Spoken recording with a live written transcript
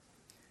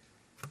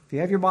If you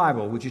have your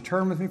Bible, would you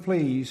turn with me,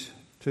 please,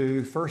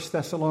 to 1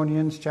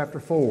 Thessalonians chapter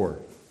 4.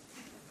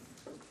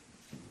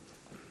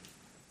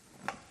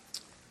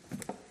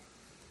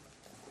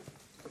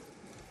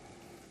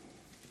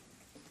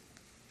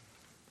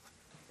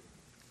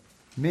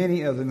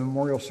 Many of the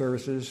memorial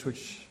services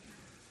which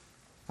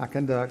I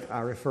conduct,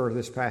 I refer to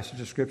this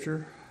passage of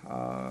Scripture.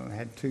 I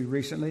had two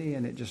recently,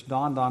 and it just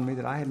dawned on me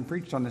that I hadn't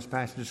preached on this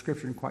passage of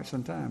Scripture in quite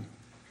some time.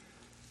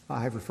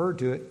 I have referred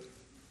to it,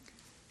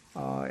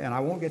 and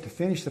I won't get to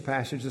finish the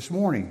passage this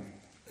morning.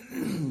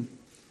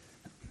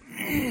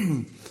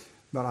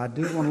 But I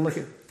do want to look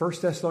at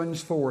 1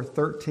 Thessalonians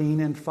 4:13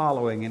 and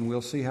following, and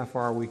we'll see how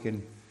far we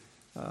can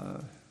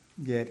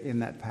get in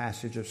that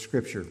passage of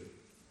Scripture.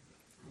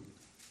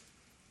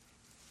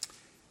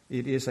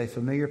 It is a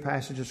familiar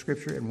passage of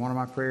Scripture, and one of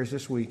my prayers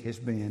this week has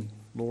been,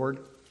 Lord,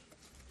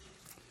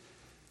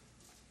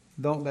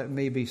 don't let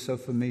me be so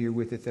familiar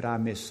with it that I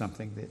miss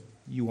something that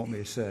you want me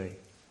to say.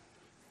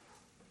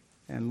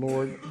 And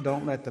Lord,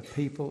 don't let the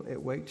people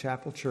at Wake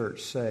Chapel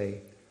Church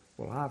say,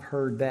 well, I've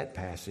heard that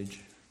passage,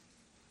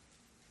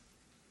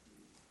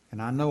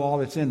 and I know all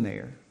that's in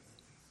there,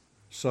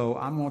 so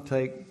I'm going to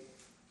take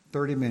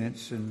 30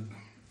 minutes and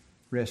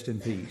rest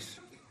in peace.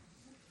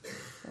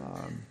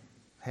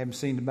 Haven't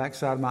seen the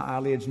backside of my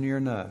eyelids near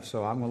enough,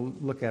 so I'm going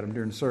to look at them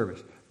during the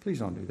service. Please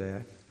don't do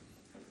that.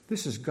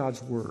 This is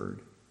God's Word,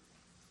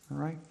 all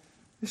right?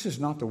 This is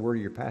not the word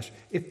of your pastor.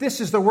 If this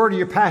is the word of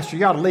your pastor,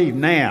 you ought to leave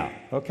now,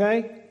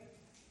 okay?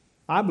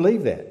 I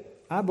believe that.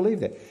 I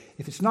believe that.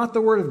 If it's not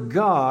the Word of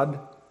God,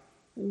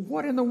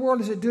 what in the world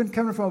is it doing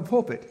coming from a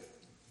pulpit?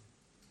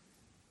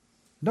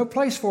 No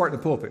place for it in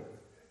the pulpit.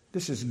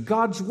 This is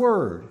God's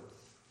Word.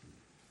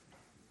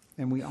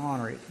 And we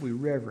honor it. We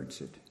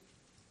reverence it.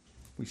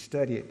 We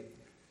study it.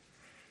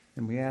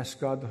 And we ask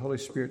God, the Holy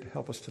Spirit, to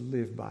help us to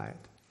live by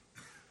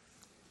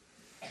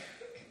it.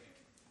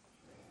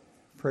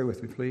 Pray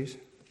with me, please.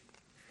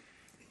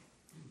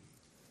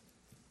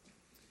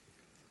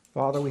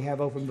 Father, we have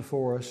open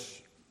before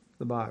us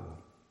the Bible.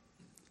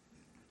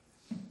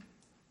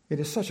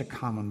 It is such a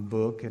common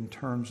book in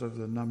terms of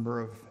the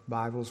number of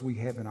Bibles we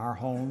have in our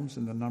homes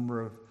and the number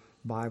of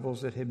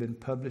Bibles that have been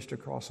published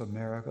across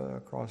America,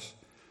 across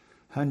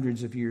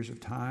hundreds of years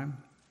of time.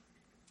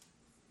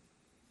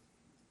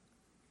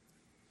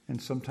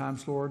 And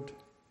sometimes, Lord,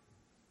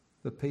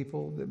 the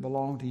people that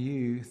belong to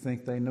you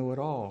think they know it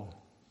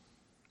all.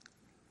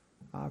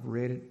 I've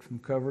read it from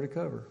cover to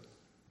cover.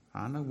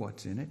 I know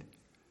what's in it.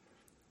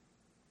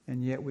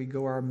 And yet we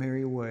go our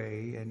merry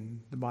way,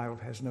 and the Bible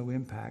has no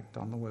impact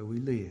on the way we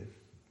live.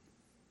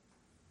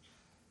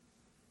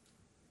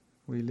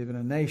 We live in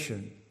a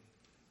nation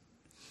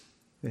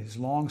that has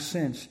long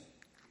since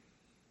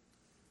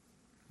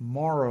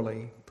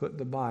morally put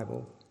the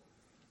Bible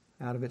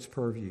out of its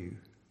purview.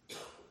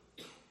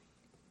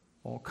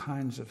 All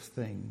kinds of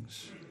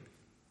things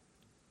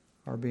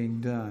are being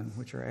done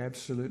which are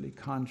absolutely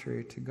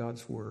contrary to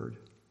God's Word.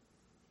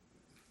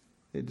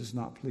 It does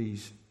not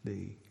please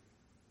Thee.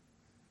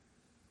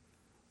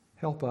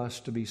 Help us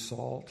to be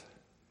salt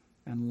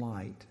and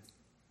light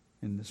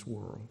in this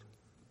world.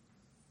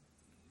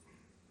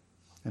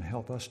 And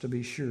help us to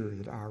be sure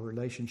that our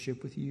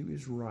relationship with you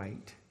is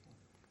right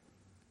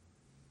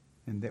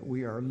and that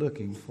we are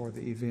looking for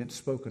the event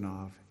spoken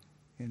of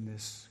in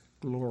this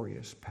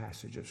glorious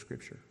passage of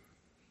Scripture.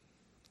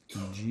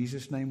 In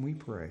Jesus' name we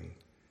pray.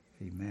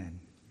 Amen.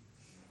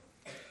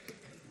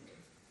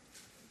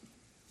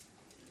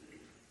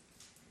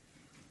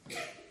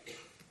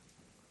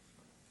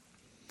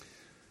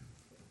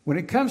 When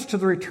it comes to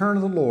the return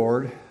of the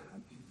Lord,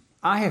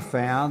 I have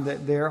found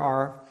that there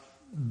are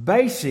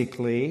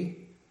basically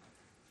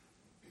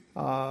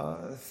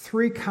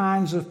three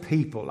kinds of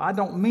people. I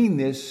don't mean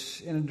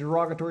this in a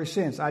derogatory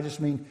sense. I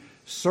just mean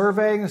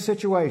surveying the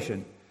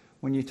situation.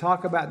 When you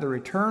talk about the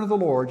return of the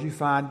Lord, you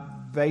find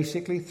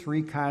basically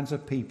three kinds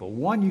of people.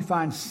 One, you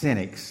find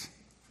cynics.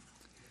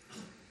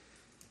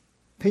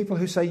 People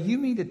who say, you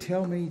mean to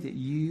tell me that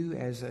you,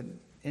 as an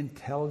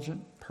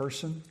intelligent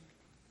person,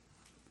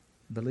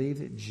 believe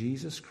that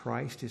Jesus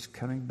Christ is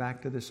coming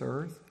back to this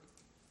earth?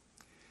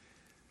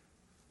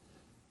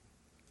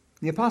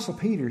 The Apostle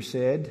Peter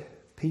said,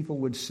 people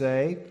would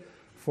say,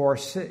 for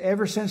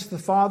ever since the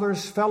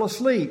fathers fell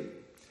asleep,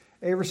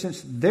 ever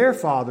since their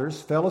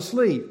fathers fell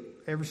asleep,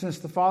 ever since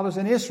the fathers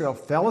in Israel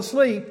fell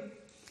asleep,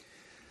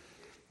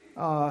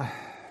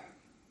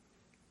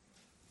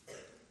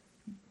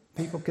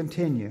 people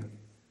continue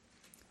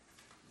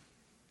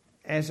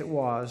as it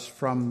was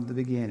from the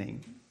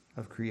beginning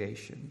of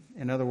creation.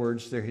 In other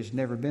words, there has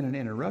never been an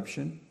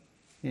interruption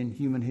in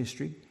human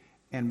history,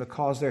 and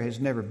because there has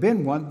never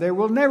been one, there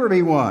will never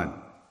be one.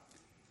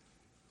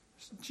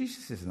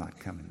 Jesus is not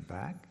coming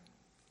back.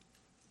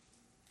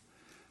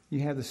 You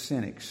have the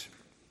cynics.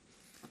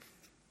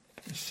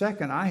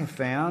 Second, I have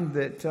found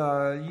that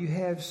you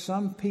have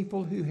some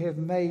people who have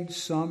made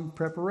some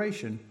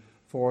preparation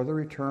for the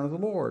return of the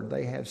Lord.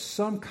 They have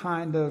some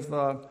kind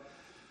of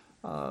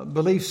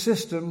belief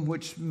system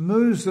which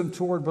moves them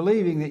toward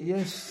believing that,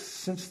 yes,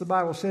 since the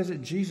Bible says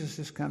it, Jesus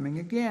is coming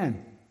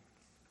again.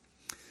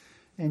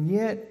 and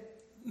yet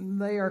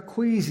they are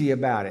queasy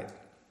about it.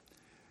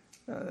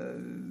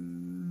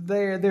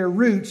 Their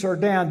roots are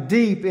down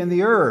deep in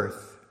the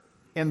earth,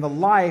 in the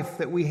life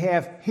that we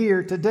have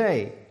here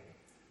today.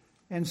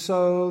 And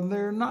so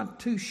they're not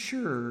too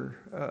sure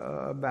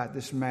about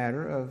this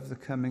matter of the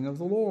coming of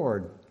the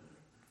Lord.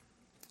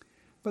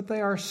 But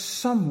they are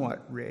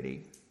somewhat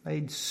ready,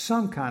 made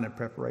some kind of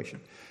preparation.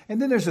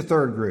 And then there's a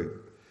third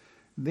group.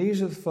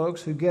 These are the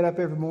folks who get up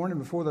every morning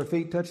before their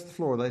feet touch the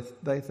floor.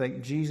 They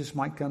think Jesus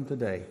might come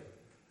today,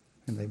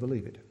 and they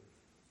believe it.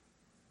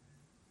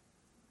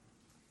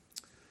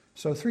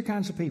 So 3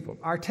 kinds of people.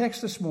 Our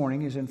text this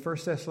morning is in 1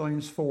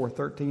 Thessalonians 4,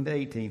 13 to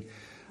 18.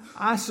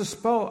 I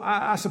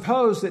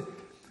suppose that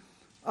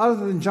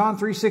other than John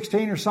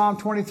 3:16 or Psalm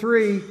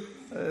 23,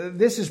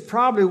 this is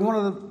probably one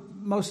of the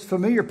most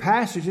familiar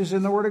passages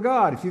in the Word of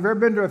God. If you've ever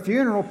been to a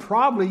funeral,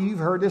 probably you've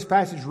heard this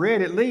passage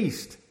read at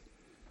least.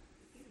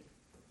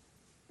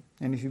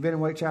 And if you've been in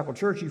Wake Chapel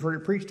Church, you've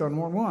heard it preached on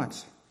more than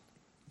once.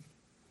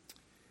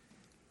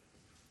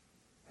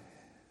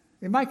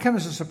 It might come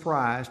as a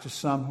surprise to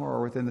some who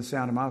are within the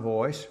sound of my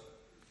voice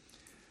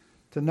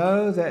to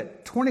know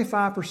that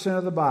 25%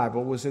 of the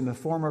Bible was in the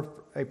form of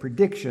a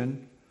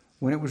prediction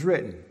when it was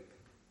written.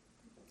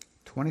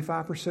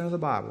 25% of the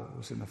Bible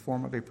was in the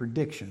form of a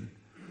prediction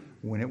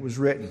when it was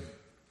written.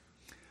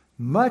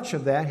 Much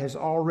of that has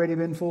already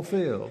been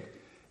fulfilled.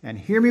 And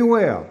hear me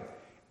well,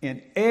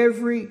 in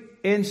every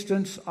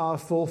instance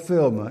of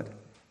fulfillment,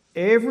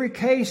 every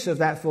case of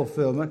that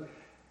fulfillment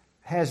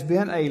has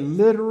been a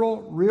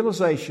literal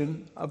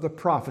realization of the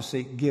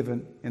prophecy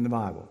given in the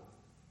Bible.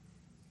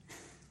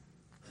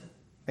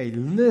 A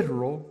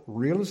literal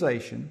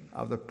realization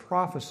of the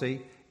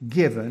prophecy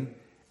given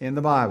in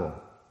the Bible.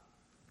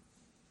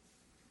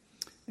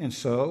 And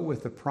so,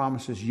 with the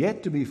promises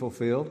yet to be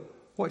fulfilled,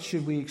 what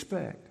should we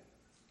expect?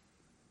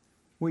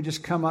 We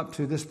just come up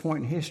to this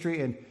point in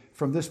history, and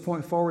from this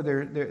point forward,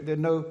 there are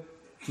no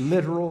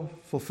literal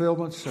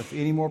fulfillments of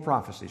any more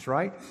prophecies,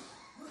 right?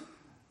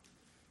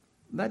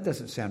 That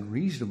doesn't sound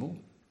reasonable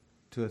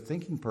to a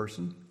thinking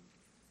person.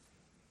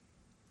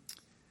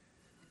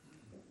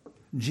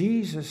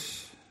 The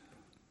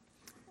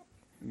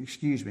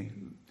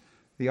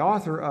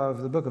author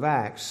of the book of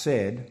Acts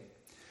said,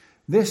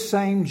 this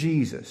same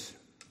Jesus,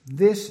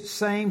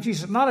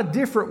 not a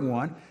different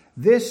one,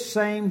 this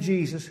same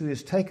Jesus who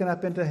is taken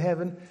up into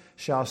heaven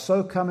shall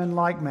so come in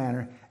like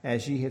manner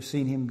as ye have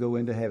seen him go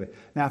into heaven.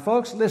 Now,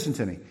 folks, listen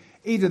to me.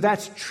 Either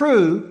that's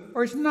true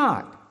or it's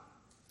not.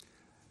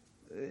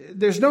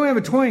 There's no in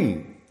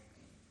between.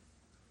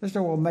 There's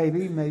no, well,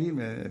 maybe,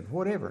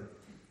 whatever.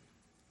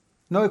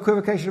 No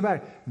equivocation about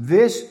it.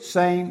 This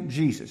same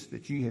Jesus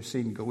that ye have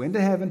seen go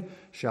into heaven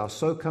shall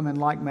so come in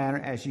like manner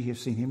as ye have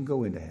seen him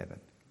go into heaven.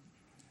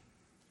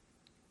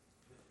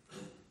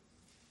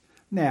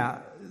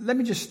 Now, let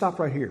me just stop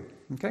right here,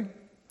 okay?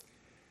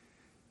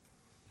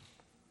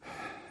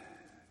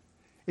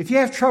 If you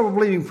have trouble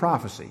believing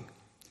prophecy,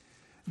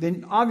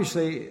 then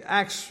obviously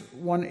Acts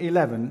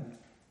 1:11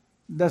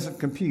 doesn't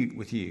compute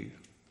with you.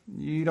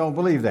 You don't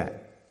believe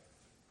that.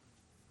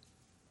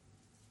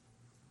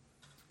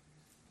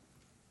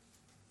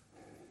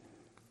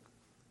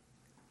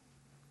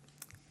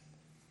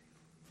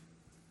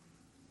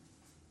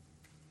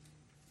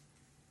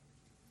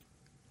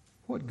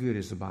 What good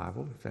is the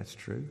Bible if that's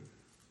true?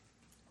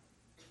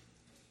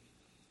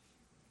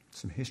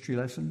 Some history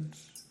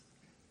lessons.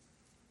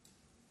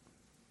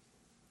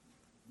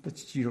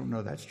 But you don't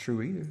know that's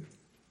true either.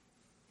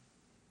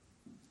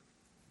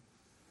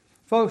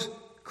 Folks,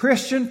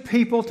 Christian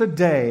people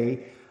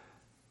today,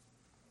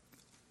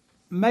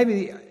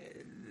 maybe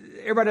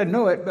everybody doesn't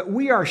know it, but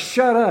we are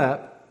shut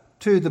up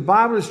to the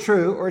Bible is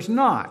true or it's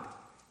not.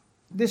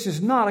 This is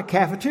not a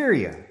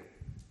cafeteria.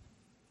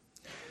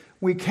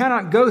 We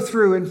cannot go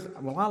through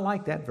and, well, I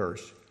like that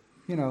verse.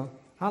 You know,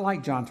 I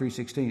like John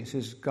 3:16. It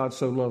says, God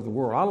so loved the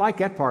world. I like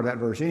that part of that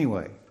verse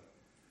anyway.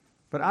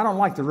 But I don't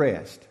like the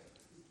rest.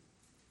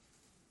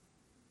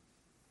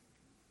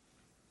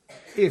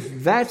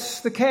 If that's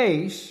the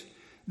case,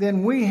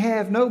 then we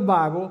have no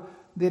Bible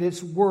that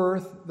it's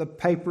worth the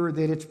paper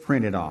that it's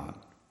printed on.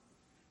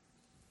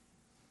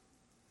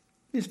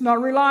 It's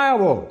not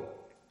reliable.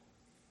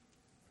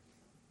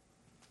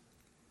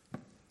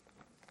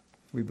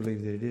 We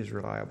believe that it is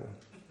reliable.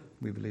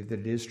 We believe that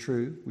it is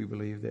true. We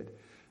believe that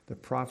the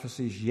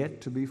prophecies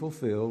yet to be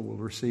fulfilled will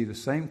receive the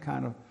same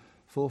kind of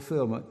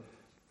fulfillment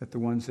that the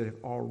ones that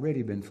have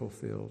already been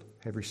fulfilled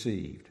have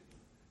received.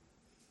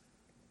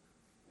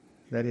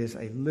 That is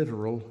a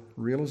literal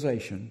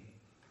realization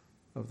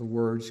of the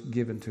words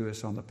given to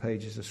us on the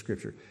pages of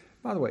Scripture.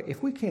 By the way,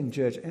 if we can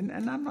judge, and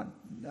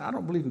I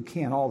don't believe we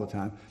can all the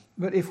time,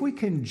 but if we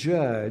can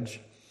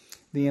judge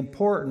the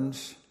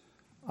importance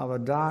of a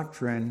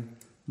doctrine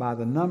by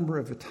the number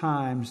of the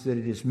times that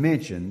it is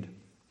mentioned,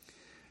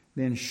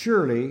 then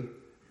surely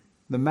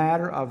the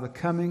matter of the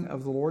coming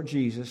of the Lord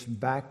Jesus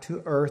back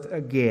to earth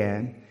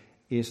again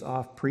is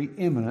of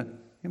preeminent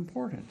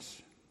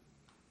importance.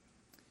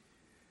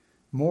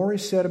 More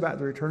is said about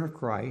the return of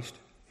Christ,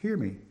 hear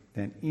me,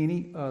 than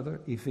any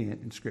other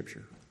event in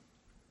Scripture.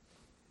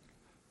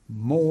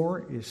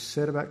 more is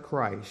said about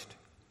Christ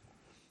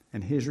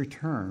and his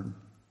return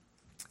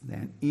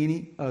than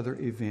any other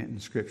event in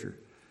Scripture.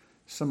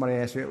 Somebody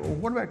asked me, well,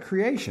 what about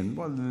creation?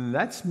 Well,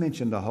 that's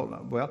mentioned a whole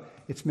lot. Well,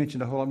 it's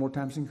mentioned a whole lot more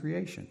times than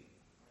creation.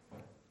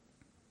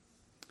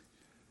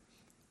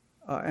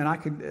 And I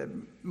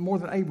could, more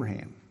than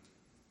Abraham.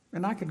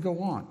 And I could go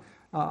on.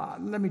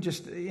 Let me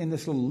just end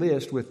this little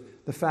list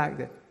with the fact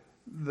that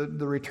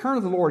the return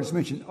of the Lord is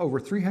mentioned over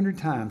 300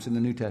 times in the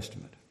New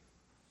Testament.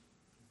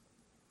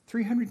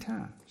 300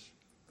 times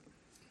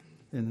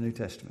in the New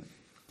Testament.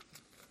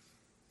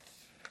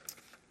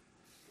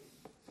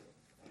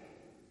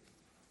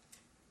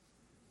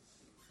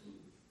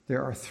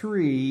 There are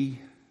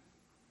three,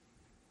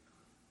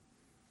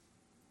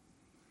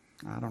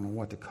 I don't know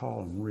what to call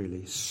them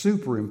really,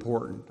 super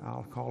important,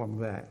 I'll call them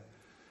that,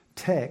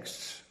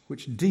 texts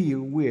which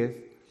deal with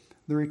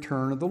the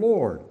return of the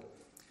Lord.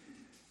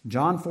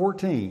 John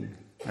 14,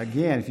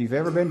 again, if you've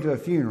ever been to a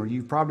funeral,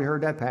 you've probably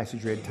heard that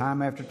passage read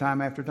time after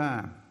time after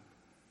time.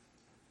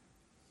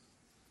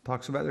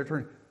 Talks about the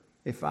return.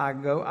 If I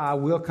go, I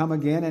will come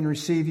again and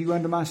receive you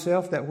unto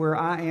myself, that where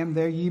I am,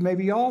 there ye may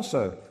be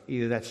also.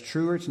 Either that's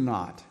true or it's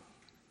not.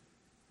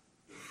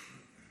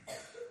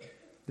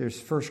 There's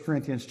 1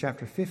 Corinthians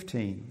chapter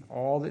 15,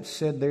 all that's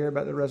said there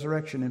about the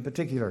resurrection in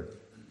particular.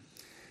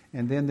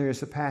 And then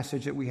there's the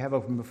passage that we have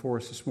open before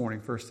us this morning,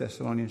 1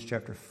 Thessalonians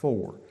chapter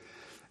 4.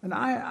 And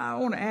I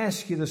want to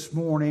ask you this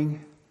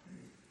morning,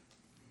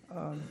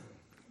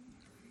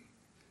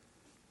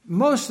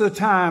 most of the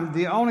time,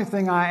 the only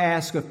thing I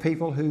ask of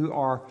people who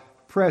are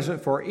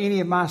present for any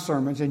of my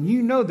sermons, and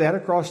you know that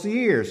across the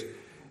years,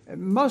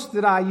 most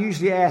that I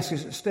usually ask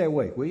is, stay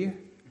awake, will you?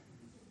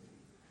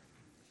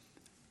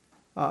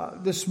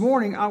 This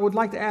morning, I would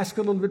like to ask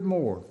a little bit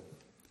more.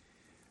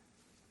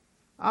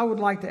 I would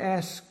like to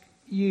ask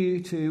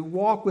you to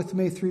walk with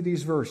me through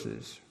these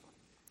verses.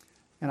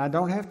 And I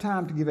don't have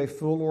time to give a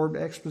full ordered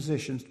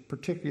exposition,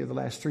 particularly of the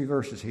last three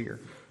verses here.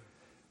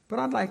 But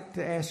I'd like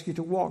to ask you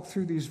to walk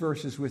through these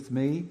verses with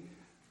me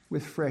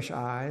with fresh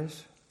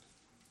eyes.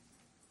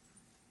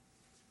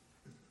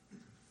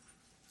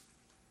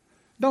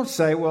 Don't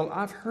say, well,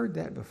 I've heard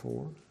that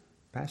before.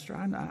 Pastor,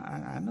 I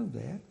know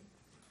that.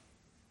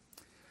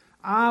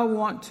 I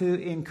want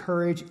to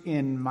encourage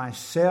in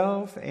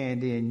myself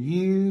and in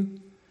you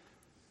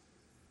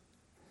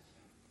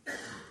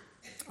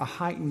a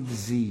heightened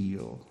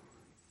zeal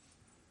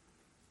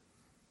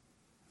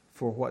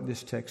for what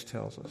this text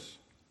tells us.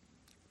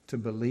 To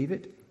believe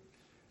it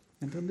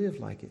and to live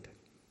like it.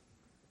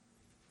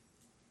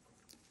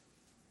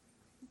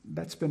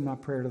 That's been my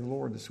prayer to the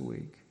Lord this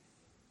week.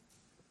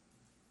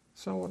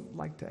 So I would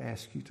like to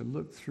ask you to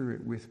look through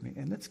it with me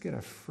and let's get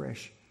a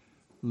fresh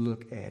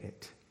look at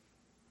it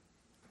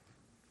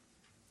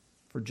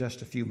for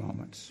just a few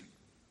moments.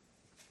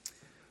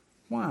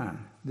 Why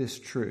this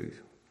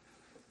truth?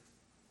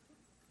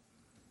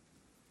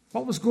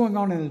 What was going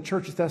on in the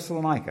church of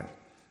Thessalonica?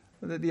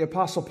 The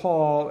Apostle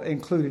Paul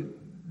included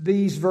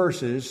these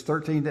verses,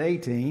 13 to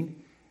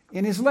 18,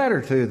 in his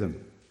letter to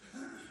them.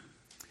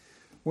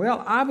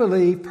 Well, I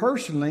believe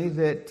personally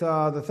that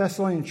the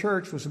Thessalonian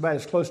church was about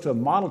as close to a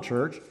model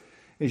church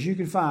as you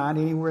can find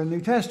anywhere in the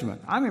New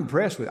Testament. I'm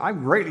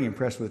greatly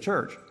impressed with the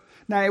church.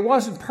 Now, it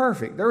wasn't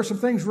perfect. There were some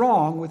things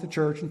wrong with the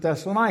church in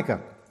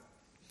Thessalonica.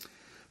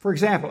 For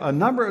example, a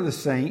number of the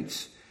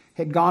saints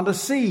had gone to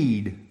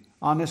seed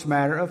on this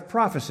matter of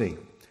prophecy.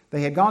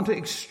 They had gone to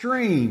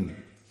extreme.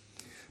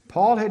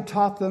 Paul had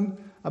taught them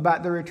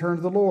about the return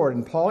of the Lord,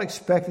 and Paul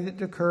expected it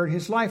to occur in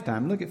his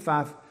lifetime. Look at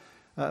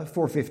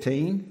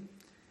 4:15.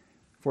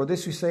 For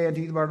this we say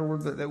unto you by the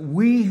word, that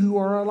we who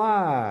are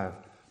alive.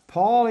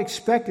 Paul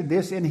expected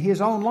this in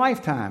his own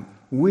lifetime.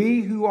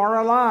 We who are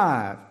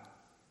alive.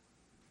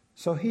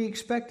 So he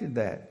expected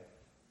that.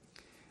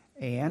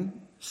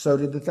 And so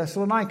did the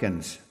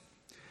Thessalonians.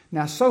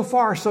 Now, so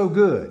far, so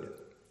good.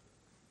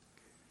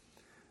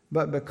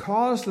 But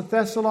because the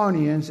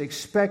Thessalonians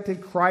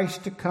expected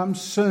Christ to come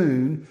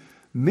soon,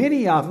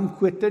 many of them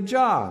quit their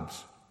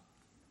jobs.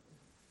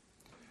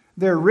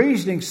 Their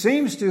reasoning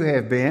seems to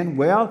have been,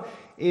 well,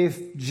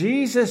 if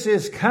Jesus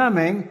is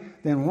coming,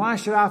 then why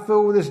should I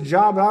fool with this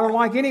job that I don't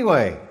like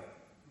anyway?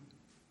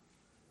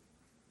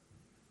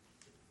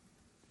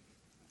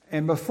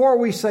 And before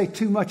we say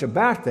too much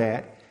about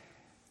that,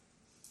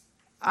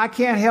 I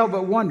can't help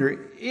but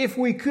wonder, if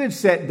we could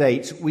set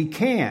dates, we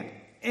can't.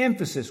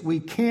 Emphasis, we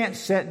can't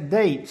set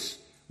dates.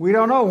 We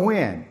don't know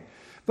when.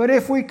 But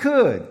if we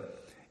could,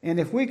 and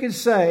if we could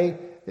say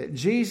that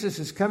Jesus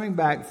is coming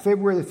back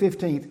February the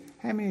 15th,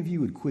 how many of you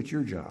would quit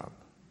your job?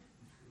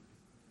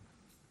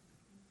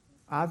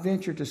 I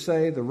venture to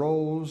say the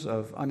rolls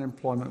of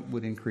unemployment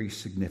would increase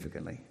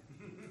significantly.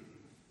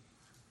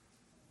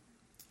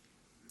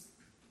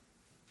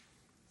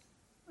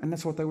 And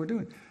that's what they were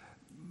doing.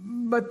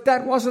 But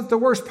that wasn't the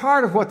worst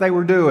part of what they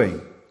were doing.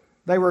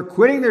 They were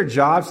quitting their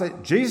jobs.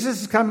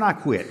 Jesus is coming, I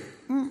quit.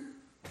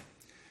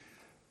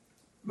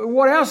 But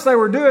what else they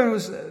were doing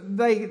was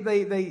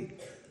they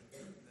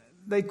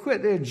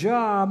quit their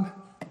job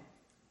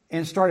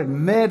and started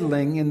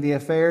meddling in the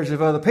affairs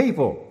of other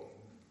people.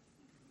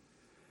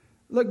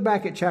 Look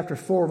back at chapter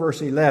 4,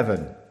 verse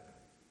 11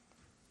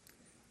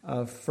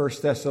 of 1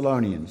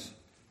 Thessalonians.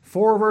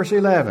 4, verse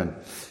 11.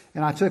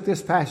 And I took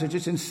this passage.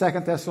 It's in 2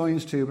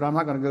 Thessalonians 2, but I'm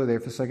not going to go there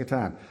for the sake of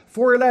time.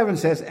 4:11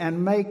 says,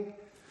 and make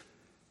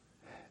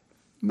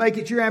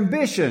it your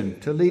ambition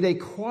to lead a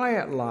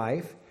quiet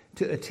life,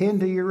 to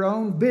attend to your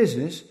own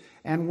business,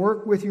 and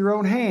work with your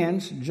own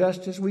hands,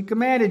 just as we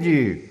commanded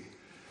you.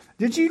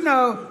 Did you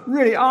know,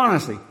 really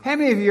honestly, how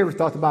many of you ever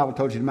thought the Bible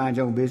told you to mind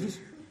your own business?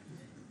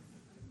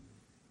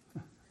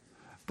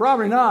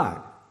 Probably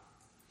not.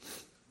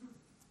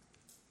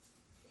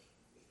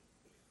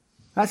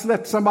 That's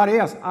left to somebody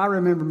else. I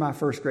remember my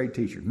first grade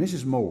teacher,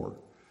 Mrs. Moore.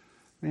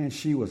 Man,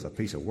 she was a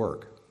piece of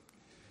work.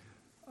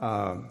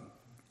 I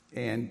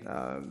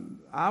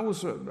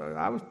was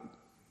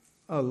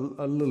a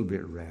little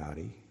bit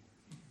rowdy.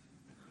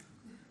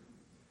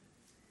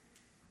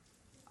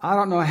 I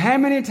don't know how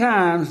many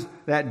times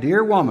that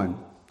dear woman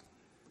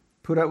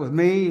put up with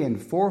me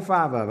and 4 or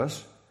 5 of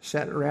us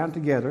sat around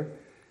together.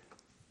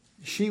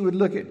 She would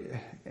look at,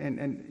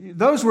 and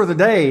those were the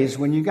days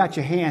when you got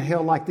your hand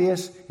held like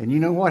this, and you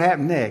know what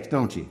happened next,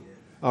 don't you?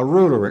 A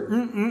ruler.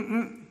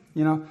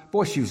 You know,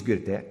 boy, she was good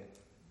at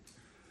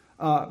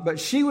that.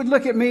 But she would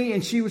look at me,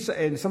 and she would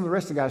say, and some of the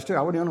rest of the guys too,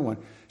 I wasn't the only one.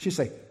 She'd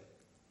say,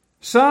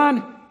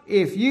 son,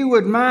 if you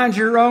would mind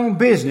your own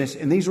business,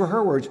 and these were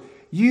her words,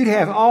 you'd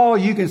have all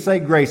you can say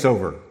grace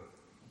over.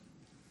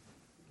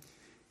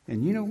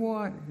 And you know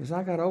what? As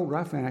I got older,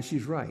 I found out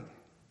she's right.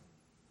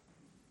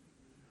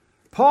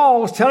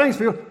 Paul was telling his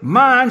people,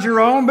 mind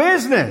your own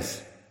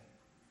business.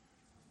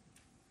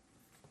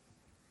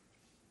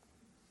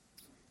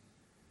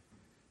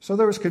 So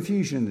there was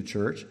confusion in the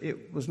church.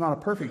 It was not a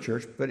perfect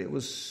church, but it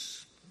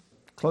was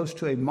close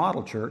to a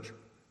model church.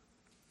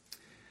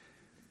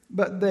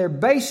 But their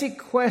basic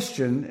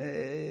question,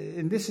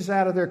 and this is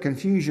out of their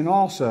confusion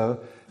also,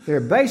 their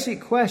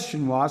basic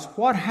question was,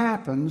 what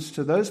happens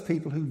to those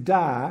people who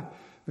die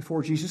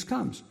before Jesus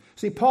comes?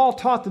 See, Paul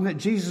taught them that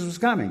Jesus was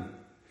coming.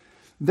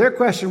 Their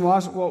question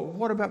was, well,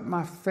 what about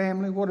my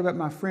family? What about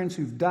my friends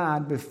who've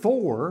died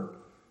before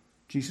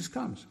Jesus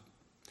comes?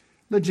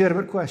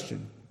 Legitimate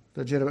question.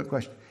 Legitimate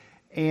question.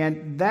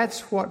 And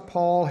that's what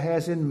Paul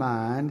has in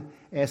mind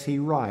as he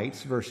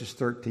writes verses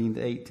 13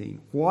 to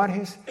 18. What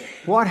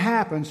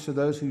happens to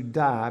those who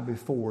die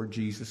before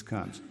Jesus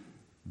comes?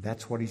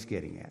 That's what he's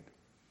getting at.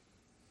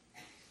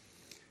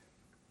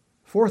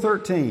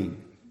 4:13.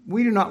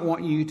 We do not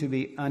want you to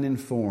be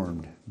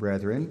uninformed,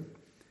 brethren,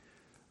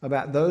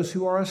 about those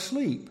who are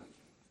asleep,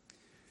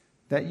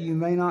 that you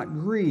may not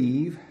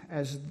grieve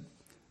as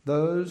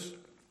do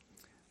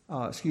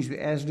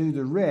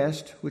the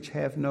rest which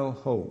have no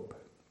hope.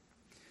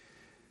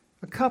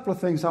 A couple of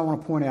things I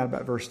want to point out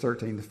about verse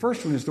 13. The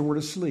first one is the word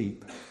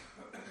asleep.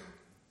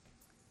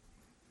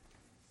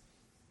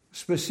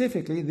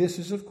 Specifically, this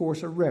is, of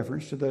course, a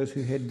reference to those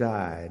who had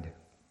died.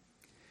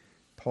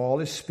 Paul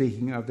is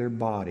speaking of their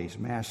bodies.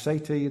 May I say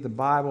to you, the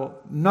Bible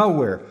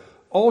nowhere,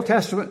 Old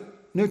Testament,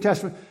 New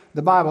Testament,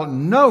 the Bible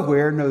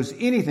nowhere knows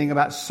anything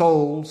about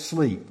soul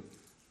sleep.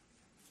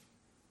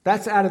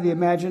 That's out of the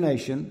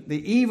imagination, the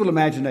evil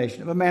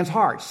imagination of a man's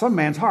heart. Some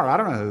man's heart, I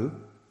don't know who.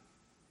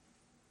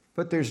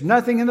 But there's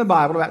nothing in the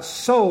Bible about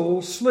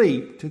soul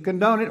sleep to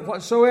condone it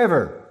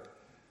whatsoever.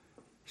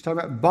 He's talking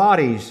about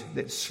bodies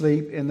that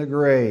sleep in the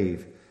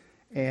grave.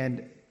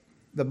 And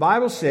the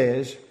Bible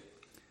says,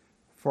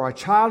 for a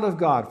child of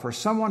God, for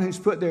someone who's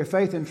put their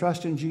faith and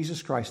trust in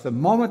Jesus Christ, the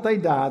moment they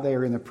die, they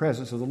are in the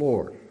presence of the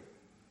Lord.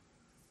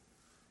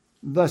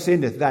 Thus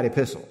endeth that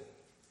epistle.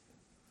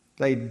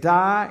 They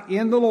die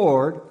in the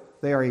Lord,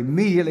 they are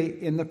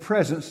immediately in the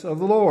presence of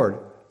the Lord.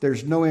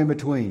 There's no in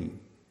between.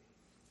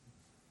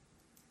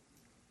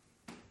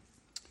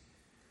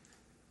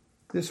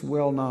 This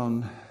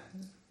well-known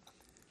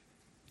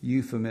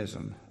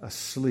euphemism,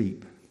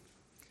 asleep,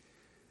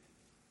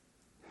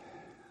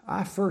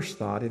 I first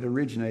thought it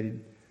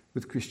originated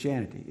with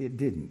Christianity. It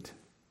didn't.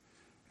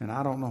 And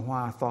I don't know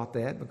why I thought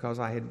that, because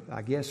I had,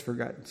 I guess,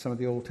 forgotten some of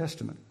the Old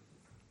Testament.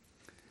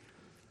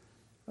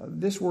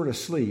 This word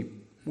asleep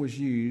was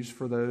used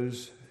for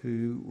those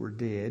who were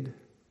dead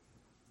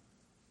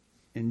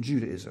in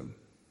Judaism.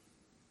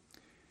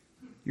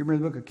 You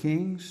remember the book of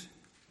Kings?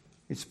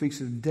 It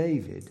speaks of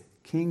David,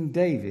 King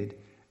David,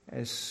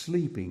 as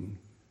sleeping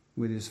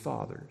with his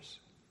fathers.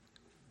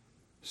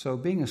 So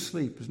being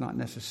asleep is not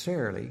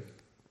necessarily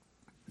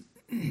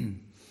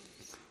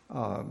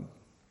a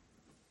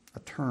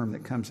term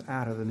that comes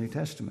out of the New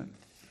Testament.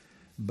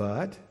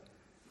 But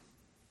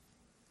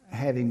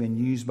having been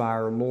used by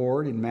our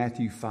Lord in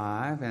Matthew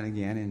 5 and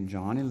again in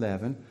John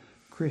 11,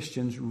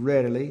 Christians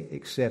readily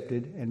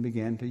accepted and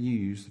began to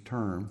use the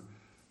term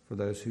for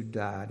those who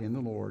died in the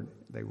Lord.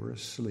 They were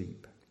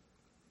asleep.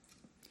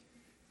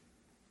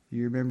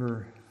 You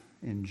remember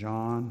in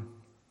John,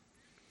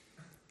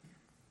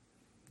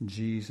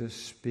 Jesus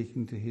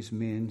speaking to his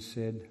men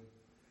said,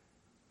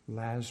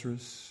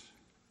 Lazarus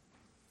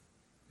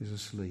is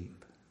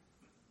asleep.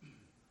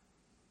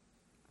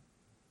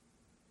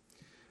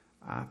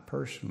 I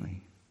personally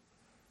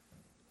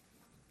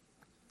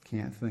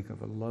can't think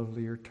of a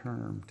lovelier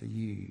term to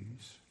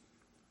use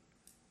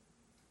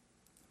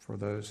for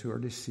those who are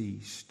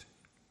deceased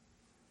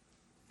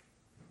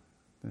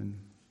than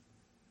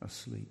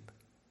asleep.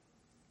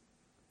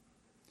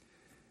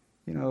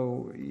 You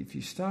know, if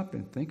you stop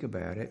and think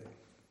about it,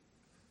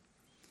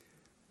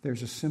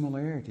 there's a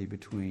similarity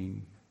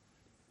between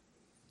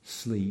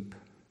sleep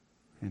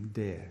and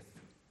death.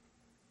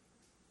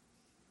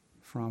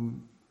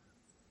 From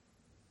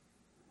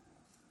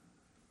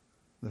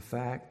the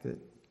fact that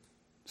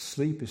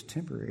sleep is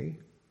temporary,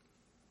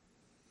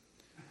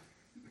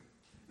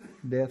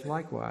 death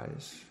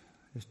likewise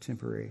is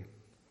temporary.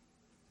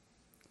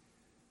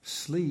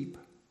 Sleep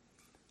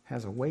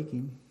has a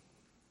waking.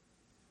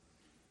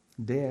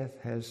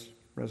 Death has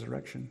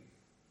resurrection.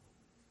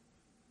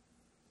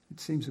 It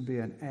seems to be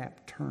an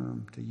apt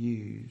term to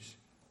use.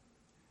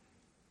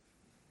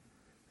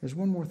 There's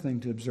one more thing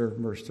to observe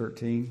in verse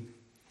 13,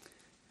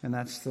 and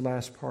that's the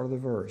last part of the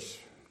verse.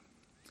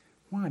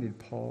 Why did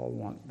Paul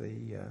want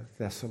the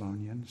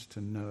Thessalonians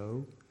to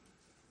know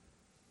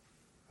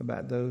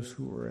about those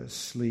who were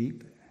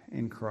asleep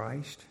in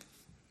Christ?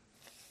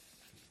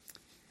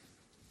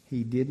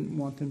 He didn't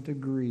want them to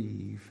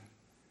grieve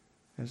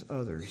as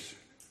others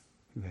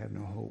who have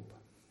no hope,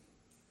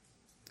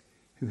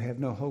 who have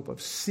no hope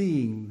of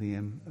seeing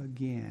them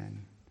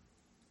again.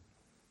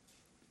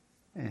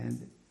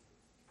 And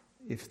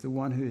if the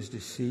one who is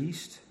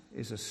deceased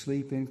is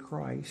asleep in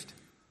Christ,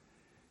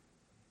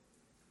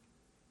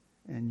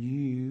 and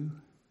you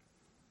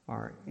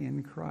are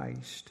in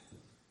Christ,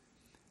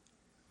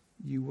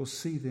 you will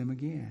see them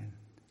again.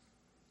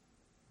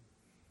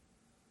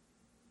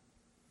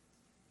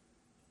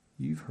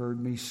 You've heard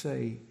me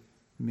say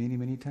many,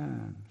 many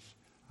times,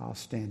 I'll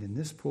stand in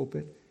this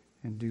pulpit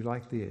and do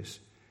like this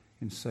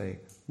and say,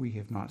 we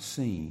have not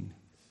seen,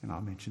 and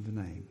I'll mention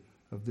the name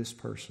of this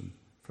person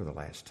for the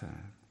last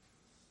time.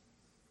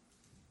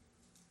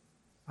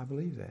 I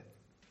believe that.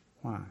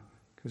 Why?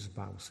 Because the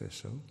Bible says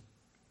so.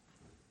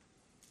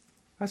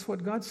 That's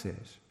what God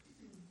says.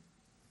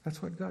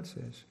 That's what God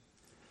says.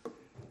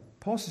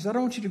 Paul says, I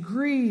don't want you to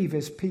grieve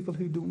as people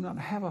who do not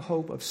have a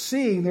hope of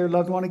seeing their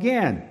loved one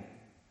again.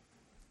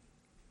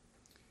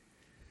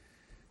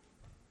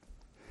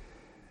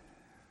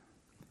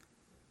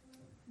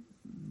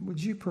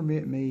 Would you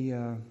permit me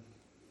a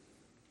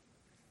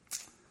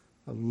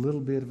little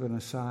bit of an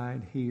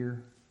aside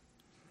here?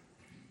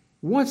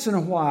 Once in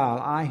a while,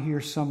 I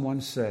hear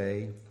someone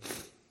say,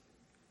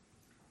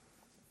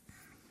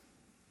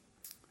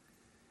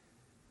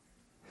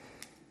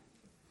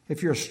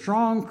 if you're a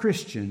strong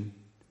Christian,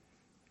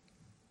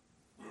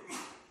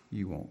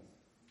 you won't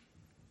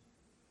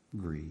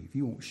grieve.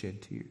 You won't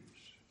shed tears.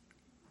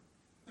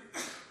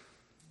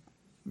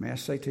 May I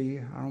say to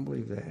you, I don't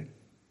believe that.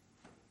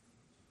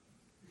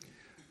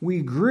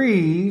 We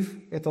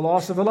grieve at the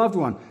loss of a loved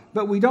one,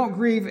 but we don't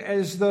grieve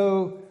as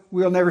though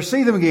we'll never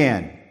see them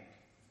again.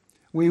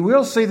 We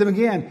will see them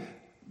again,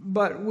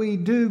 but we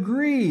do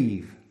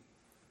grieve.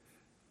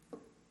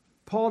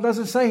 Paul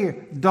doesn't say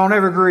here, don't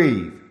ever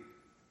grieve.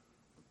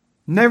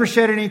 Never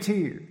shed any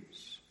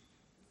tears.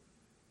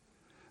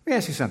 Let me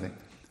ask you something.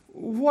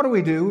 What do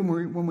we do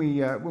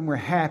when we're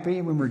happy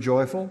and when we're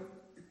joyful?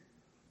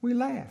 We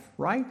laugh,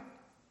 right?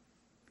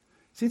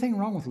 Is anything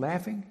wrong with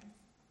laughing?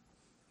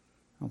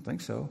 I don't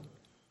think so.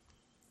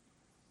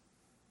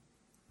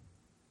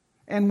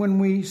 And when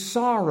we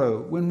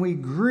sorrow, when we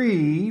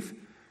grieve,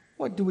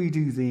 what do we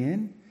do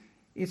then?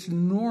 It's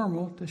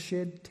normal to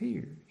shed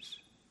tears.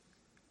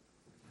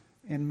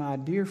 And my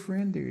dear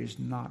friend, there is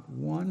not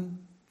one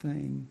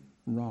thing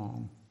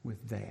wrong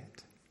with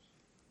that.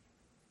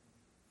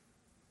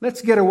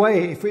 Let's get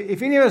away.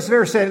 If any of us have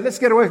ever said it, let's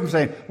get away from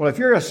saying, well, if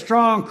you're a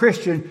strong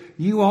Christian,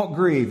 you won't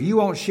grieve. You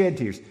won't shed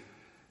tears.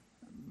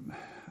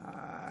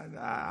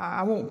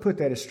 I won't put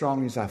that as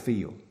strongly as I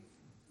feel.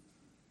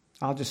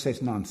 I'll just say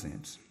it's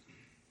nonsense.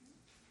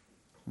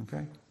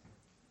 Okay?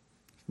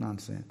 It's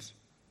nonsense.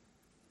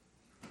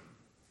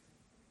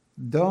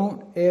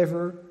 Don't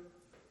ever,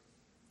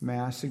 may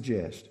I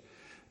suggest,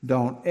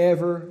 don't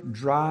ever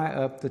dry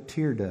up the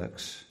tear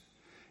ducts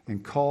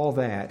and call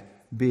that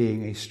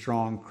being a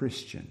strong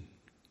Christian.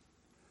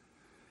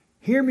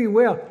 Hear me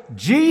well.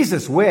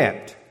 Jesus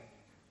wept.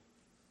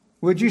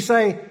 Would you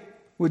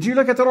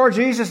look at the Lord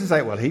Jesus and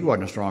say, well, he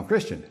wasn't a strong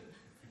Christian?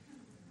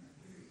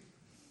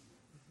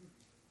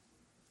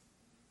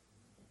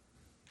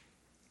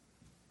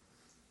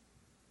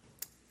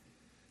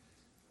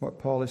 What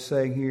Paul is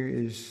saying here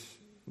is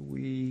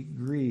we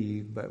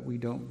grieve, but we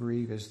don't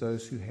grieve as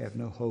those who have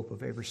no hope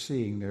of ever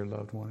seeing their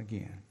loved one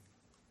again.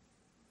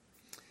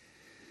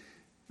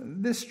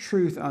 This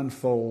truth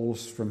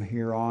unfolds from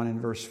here on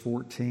in verse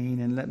 14,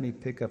 and let me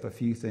pick up a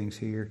few things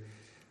here.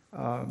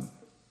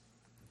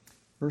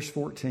 Verse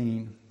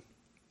 14,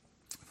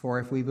 for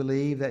if we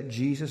believe that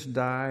Jesus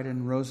died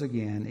and rose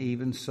again,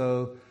 even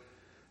so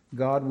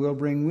God will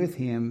bring with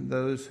him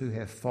those who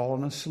have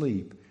fallen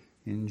asleep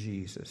in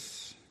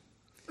Jesus.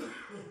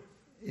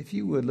 If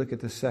you would look at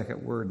the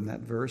second word in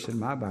that verse, in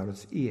my Bible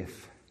it's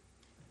if.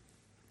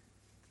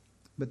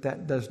 But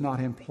that does not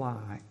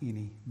imply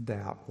any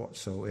doubt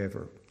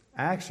whatsoever.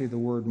 Actually, the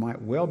word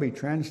might well be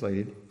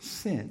translated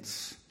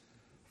since.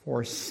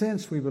 For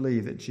since we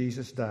believe that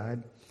Jesus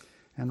died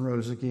and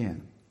rose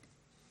again.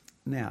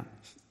 Now,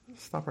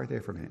 stop right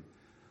there for a minute.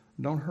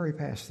 Don't hurry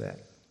past that.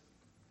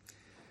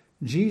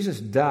 Jesus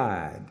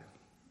died.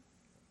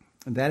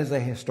 That is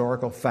a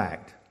historical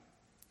fact.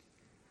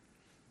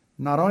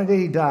 Not only did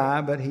he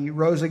die, but he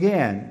rose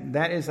again.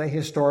 That is a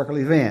historical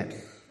event.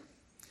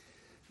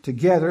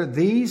 Together,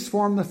 these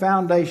form the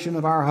foundation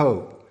of our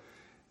hope.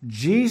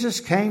 Jesus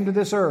came to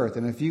this earth.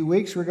 In a few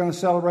weeks, we're going to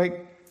celebrate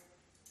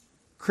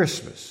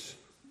Christmas,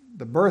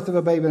 the birth of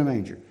a baby in a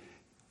manger.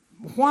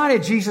 Why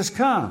did Jesus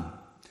come?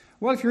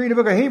 Well, if you read the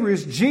book of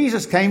Hebrews,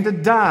 Jesus came to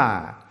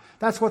die.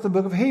 That's what the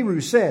book of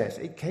Hebrews says.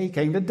 He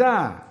came to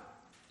die.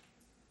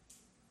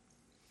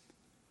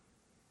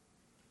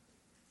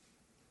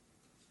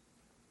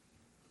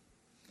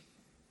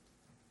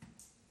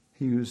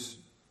 He was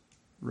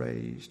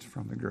raised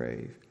from the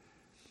grave.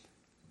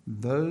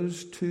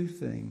 Those two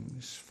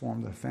things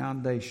form the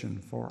foundation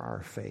for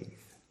our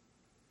faith.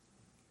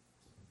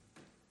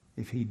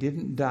 If he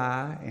didn't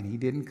die and he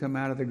didn't come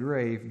out of the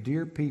grave,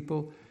 dear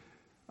people,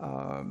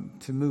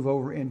 to move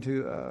over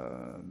into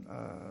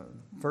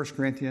 1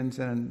 Corinthians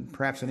and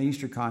perhaps an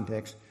Easter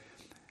context,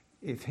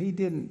 if he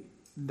didn't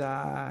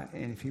die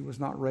and if he was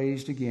not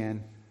raised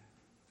again,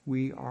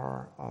 we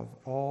are of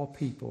all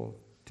people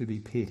to be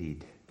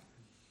pitied.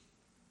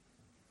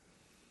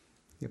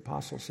 The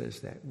apostle says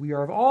that. We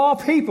are of all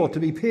people to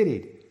be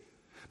pitied.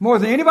 More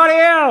than anybody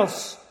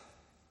else.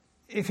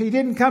 If he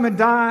didn't come and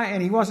die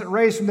and he wasn't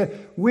raised from the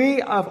dead,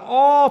 we of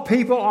all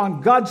people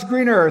on God's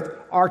green earth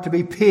are to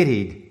be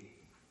pitied.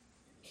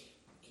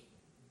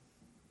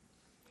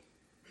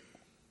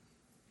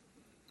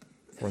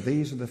 For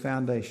these are the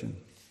foundation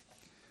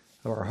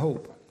of our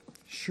hope.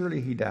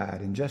 Surely he died,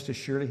 and just as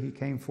surely he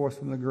came forth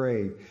from the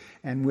grave.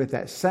 And with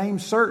that same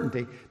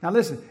certainty. Now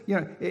listen,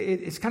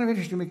 it's kind of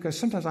interesting because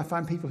sometimes I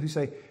find people who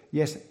say,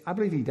 yes, I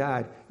believe he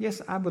died.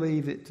 Yes, I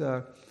believe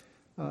that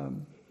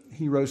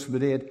he rose from the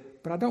dead.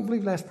 But I don't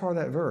believe the last part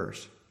of that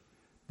verse,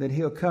 that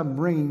he'll come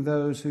bringing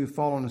those who've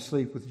fallen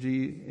asleep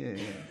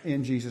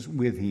in Jesus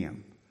with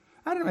him.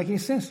 That doesn't make any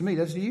sense to me,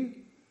 does it to you?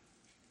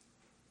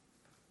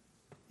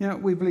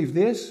 We believe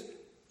this,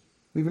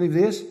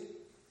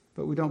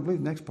 but we don't believe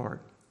the next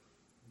part.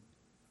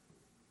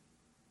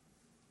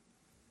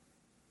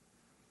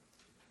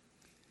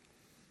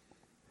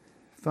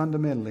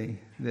 Fundamentally,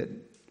 that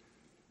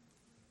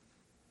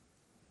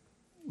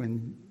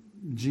when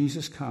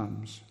Jesus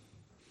comes,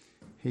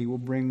 he will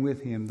bring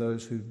with him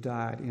those who've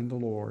died in the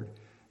Lord.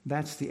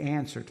 That's the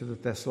answer to the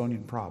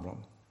Thessalonian problem.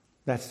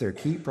 That's their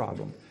key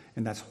problem.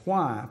 And that's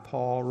why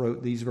Paul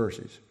wrote these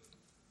verses.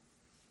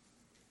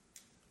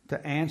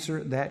 To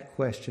answer that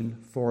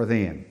question for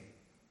them.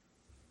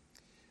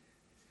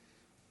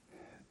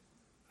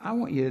 I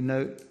want you to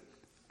note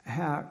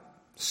how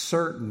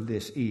certain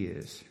this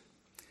is.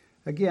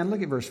 Again,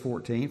 look at verse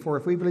 14. For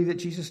if we believe that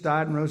Jesus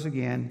died and rose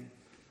again,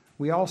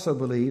 we also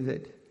believe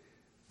that...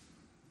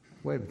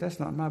 Wait, but that's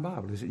not in my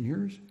Bible. Is it in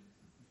yours?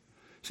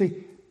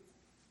 See,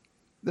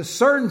 the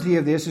certainty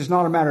of this is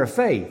not a matter of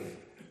faith.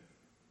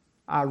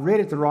 I read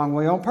it the wrong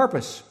way on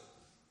purpose.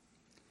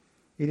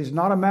 It is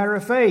not a matter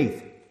of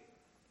faith.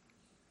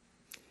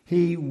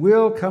 He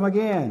will come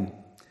again.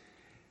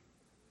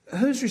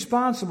 Who's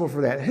responsible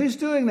for that? Who's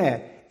doing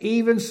that?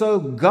 Even so,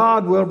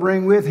 God will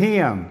bring with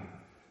him.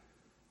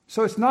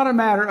 So it's not a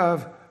matter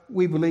of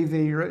we believe that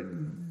he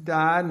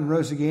died and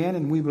rose again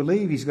and we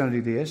believe he's going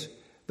to do this.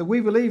 The we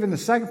believe in the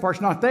second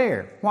part's not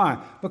there.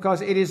 Why?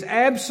 Because it is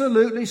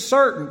absolutely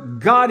certain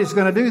God is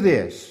going to do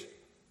this.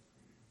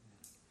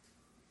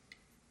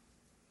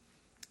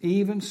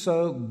 Even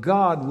so,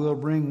 God will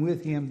bring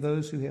with him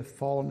those who have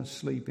fallen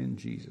asleep in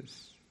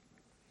Jesus.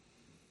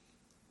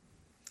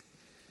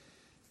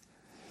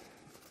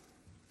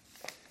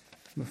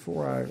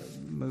 Before I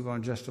move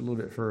on just a little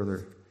bit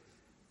further,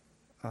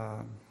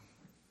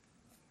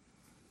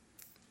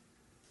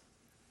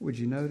 would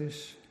you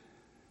notice?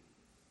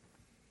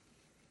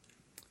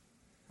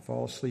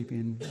 Fall asleep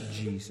in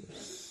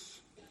Jesus.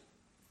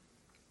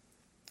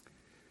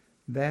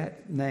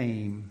 That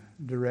name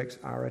directs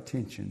our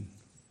attention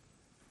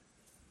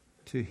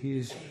to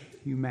his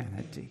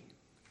humanity.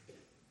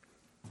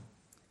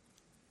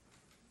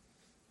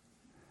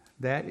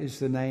 That is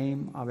the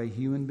name of a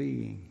human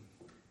being.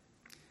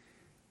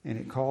 And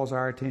it calls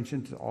our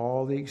attention to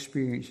all the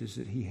experiences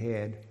that he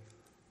had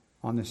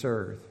on this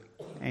earth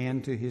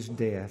and to his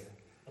death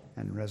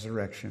and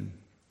resurrection.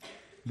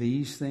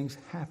 These things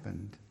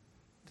happened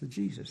to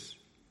Jesus.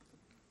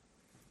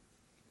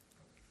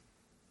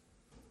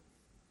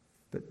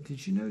 But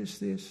did you notice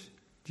this?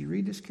 Did you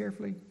read this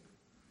carefully?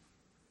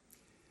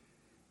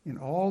 In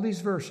all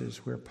these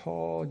verses where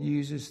Paul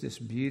uses this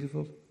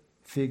beautiful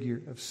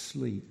figure of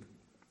sleep,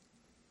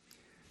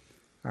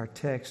 our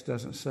text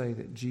doesn't say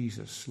that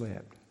Jesus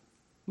slept.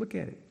 Look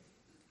at it.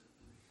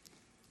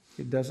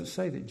 It doesn't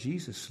say that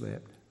Jesus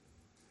slept.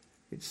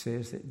 It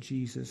says that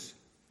Jesus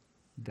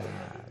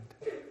died.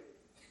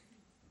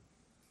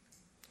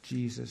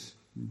 Jesus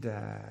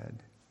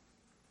died.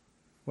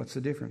 What's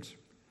the difference?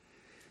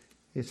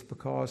 It's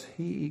because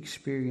he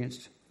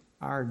experienced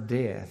our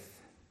death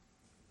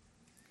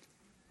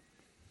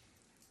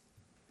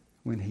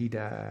when he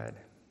died.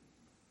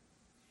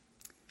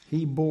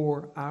 He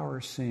bore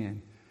our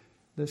sin.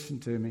 Listen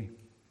to me.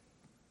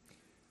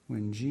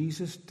 When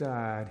Jesus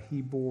died,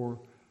 he bore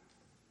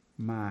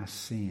my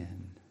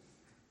sin.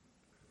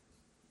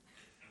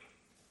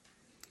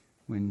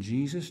 When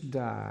Jesus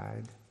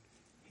died,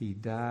 he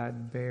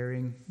died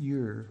bearing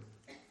your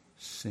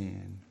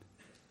sin.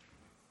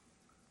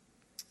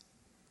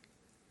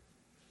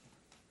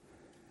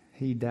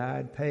 He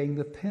died paying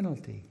the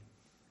penalty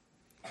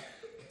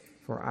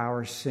for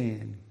our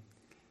sin.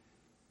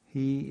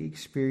 He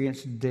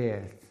experienced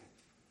death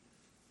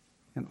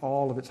and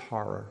all of its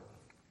horror.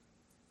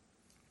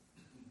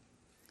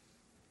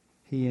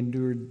 He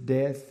endured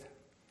death,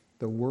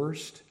 the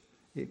worst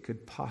it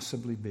could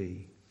possibly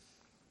be.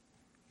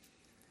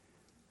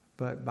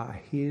 But by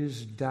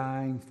his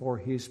dying for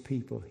his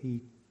people,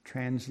 he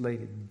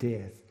translated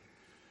death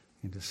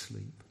into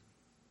sleep.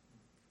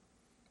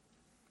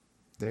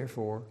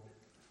 Therefore,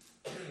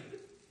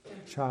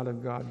 a child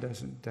of God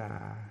doesn't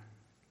die.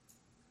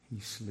 He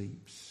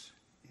sleeps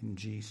in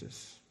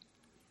Jesus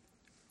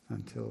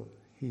until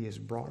he is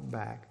brought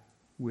back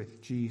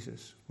with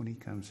Jesus when he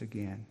comes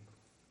again.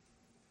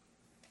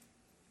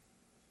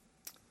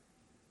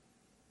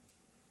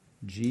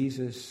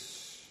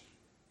 Jesus'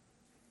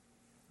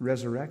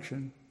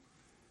 resurrection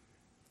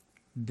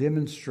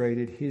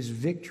demonstrated his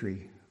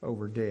victory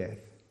over death.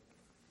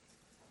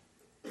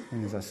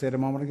 And as I said a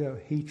moment ago,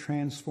 he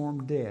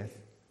transformed death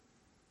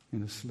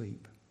into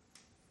sleep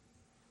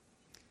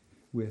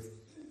with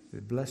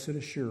the blessed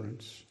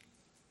assurance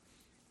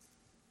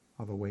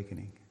of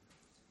awakening,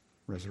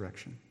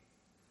 resurrection.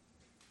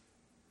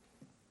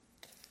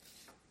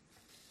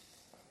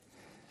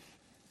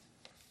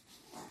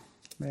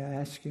 May I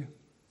ask you,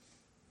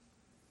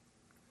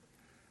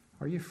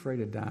 are you afraid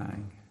of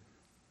dying?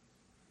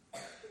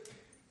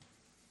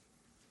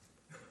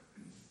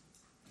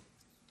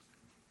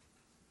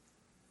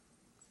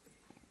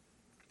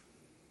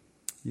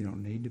 You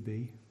don't need to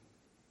be.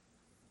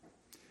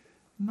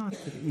 Not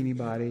that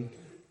anybody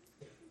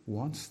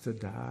wants to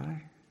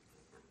die,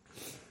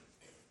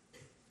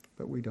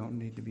 but we don't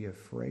need to be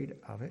afraid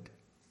of it.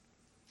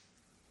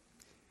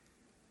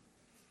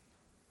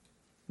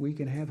 We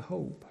can have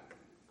hope.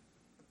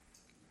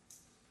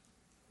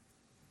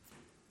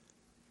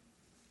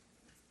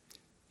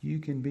 You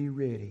can be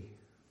ready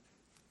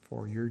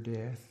for your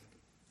death,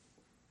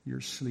 your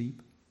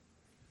sleep,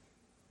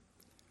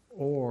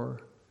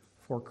 or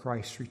for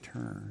Christ's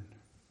return.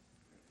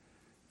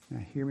 Now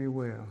hear me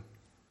well.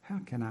 How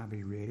can I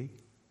be ready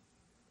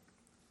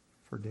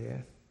for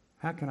death?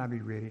 How can I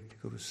be ready to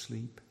go to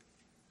sleep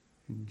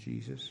in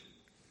Jesus?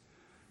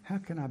 How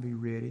can I be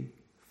ready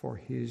for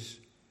his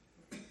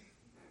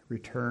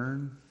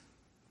return?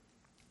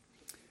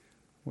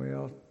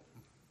 Well,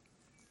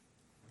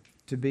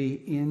 to be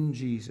in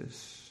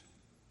Jesus,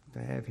 to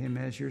have him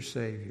as your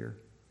Savior,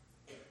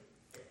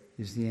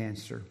 is the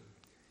answer.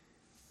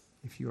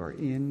 If you are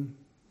in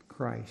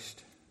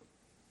Christ,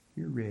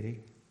 you're ready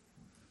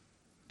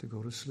to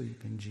go to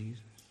sleep in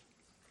Jesus.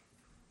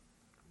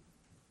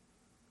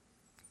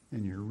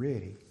 And you're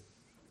ready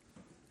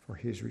for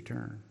his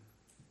return.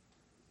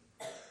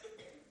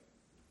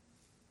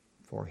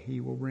 For he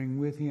will bring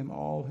with him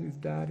all who've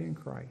died in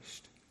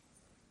Christ.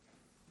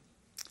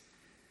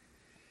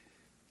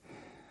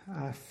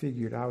 I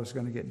figured I was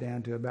going to get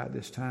down to about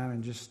this time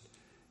and just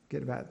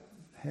get about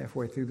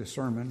halfway through the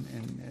sermon,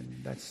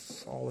 and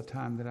that's all the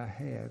time that I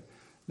have.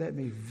 Let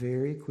me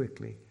very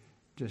quickly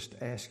just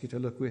ask you to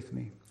look with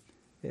me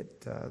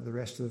at the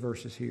rest of the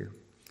verses here.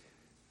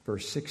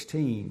 Verse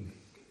 16,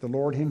 the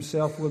Lord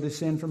himself will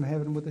descend from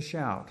heaven with a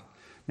shout.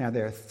 Now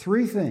there are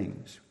three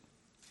things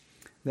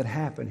that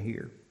happen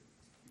here.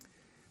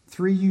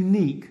 Three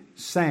unique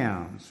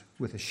sounds: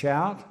 with a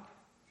shout,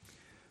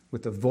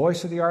 with the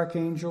voice of the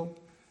archangel,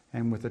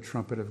 and with the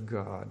trumpet of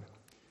God.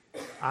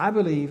 I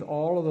believe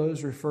all of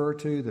those refer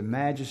to the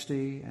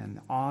majesty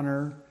and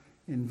honor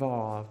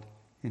involved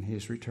in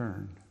his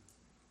return.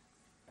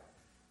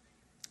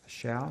 A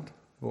shout,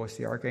 voice of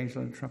the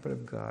archangel, and the trumpet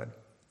of God.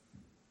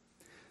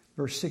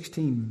 Verse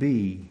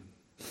 16b,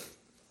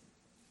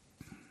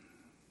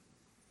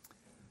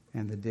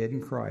 and the dead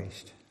in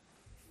Christ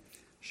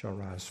shall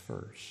rise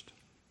first.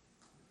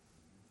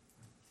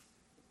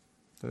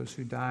 Those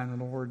who die in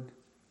the Lord,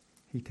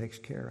 he takes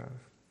care of.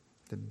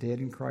 The dead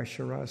in Christ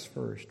shall rise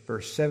first.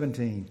 Verse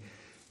 17,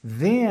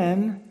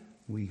 then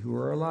we who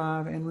are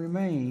alive and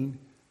remain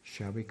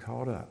shall be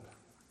caught up.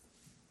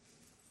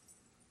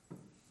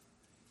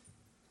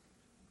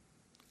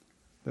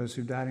 Those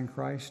who died in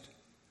Christ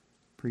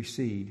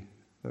precede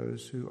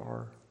those who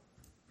are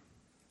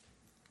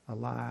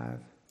alive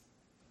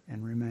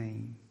and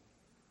remain.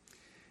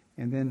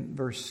 And then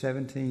verse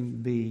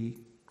 17b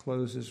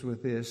closes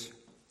with this: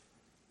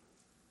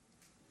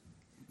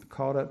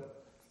 caught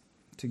up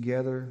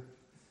together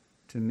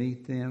to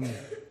meet them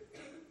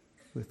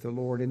with the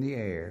Lord in the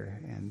air,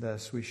 and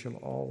thus we shall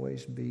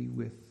always be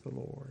with the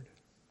Lord,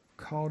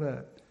 caught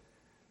up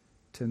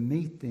to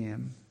meet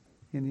them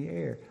in the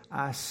air.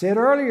 I said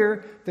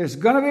earlier, there's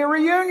going to be a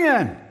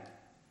reunion.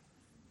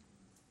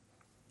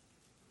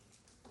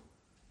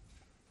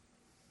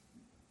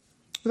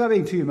 Without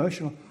being too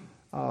emotional,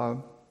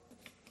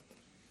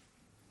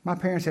 my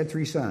parents had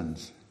 3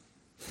 sons.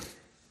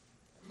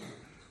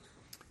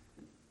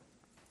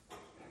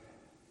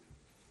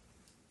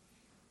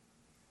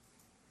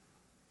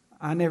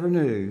 I never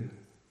knew,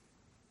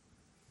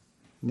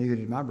 neither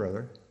did my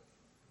brother,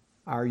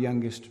 our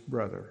youngest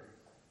brother.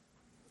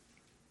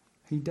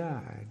 He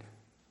died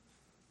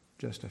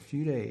just a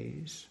few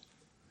days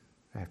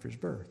after his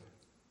birth.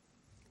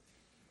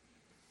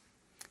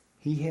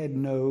 He had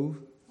no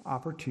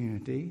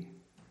opportunity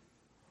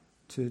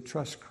to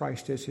trust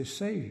Christ as his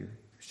Savior.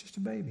 He was just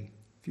a baby,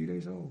 a few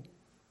days old.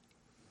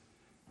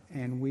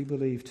 And we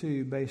believe,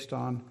 too, based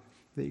on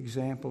the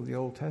example of the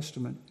Old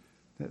Testament,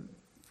 that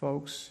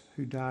folks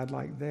who died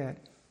like that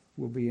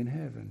will be in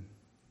heaven.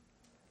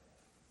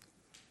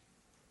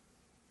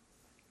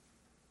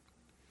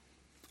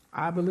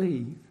 I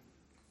believe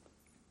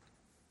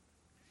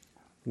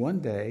one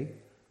day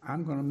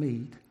I'm going to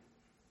meet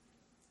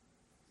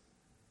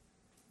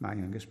my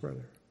youngest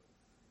brother.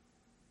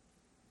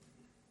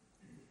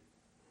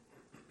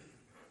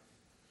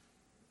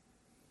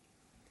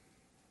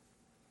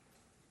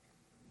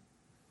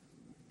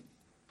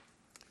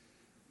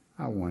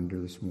 I wonder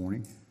this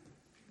morning,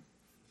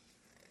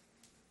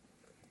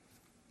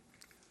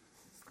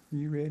 are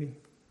you ready?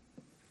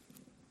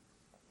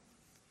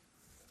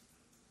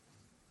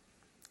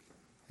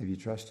 Have you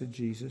trusted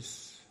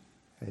Jesus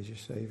as your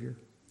Savior?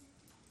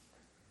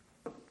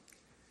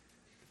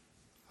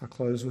 I'll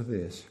close with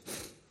this.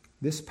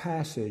 This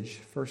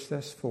passage, 1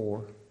 Thess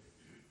 4,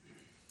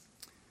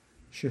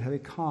 should have a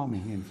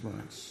calming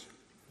influence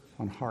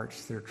on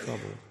hearts that are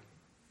troubled.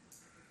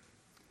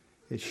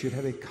 It should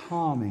have a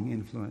calming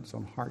influence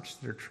on hearts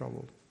that are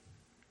troubled.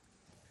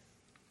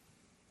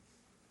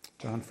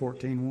 John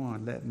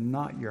 14:1, let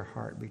not your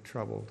heart be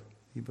troubled.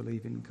 You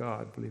believe in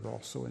God, believe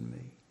also in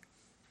me.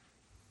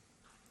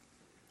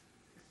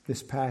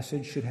 This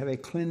passage should have a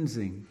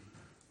cleansing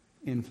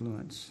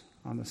influence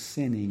on the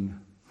sinning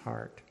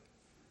heart.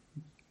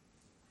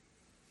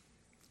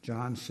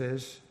 John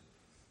says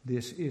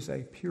this is a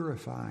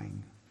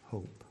purifying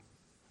hope.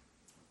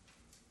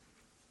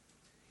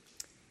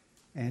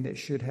 And it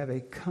should have a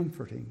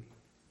comforting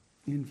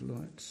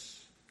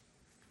influence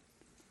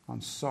on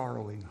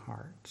sorrowing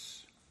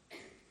hearts.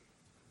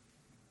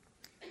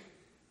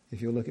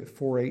 If you look at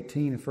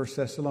 4:18 of 1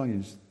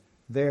 Thessalonians,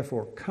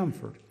 therefore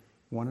comfort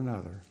one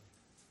another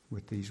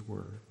with these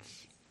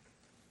words.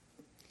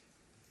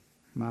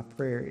 My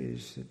prayer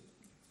is that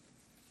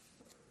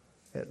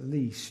at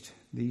least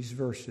these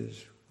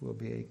verses will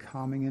be a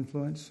calming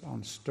influence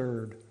on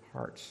stirred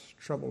hearts,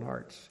 troubled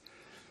hearts.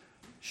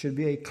 Should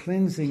be a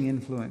cleansing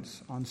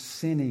influence on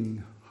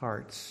sinning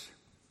hearts,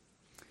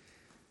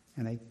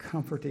 and a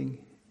comforting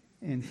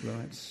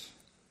influence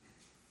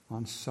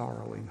on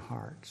sorrowing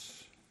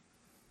hearts.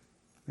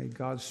 May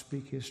God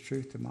speak his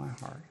truth to my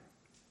heart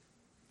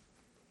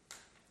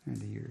and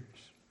to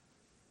yours.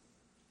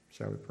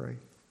 Shall we pray?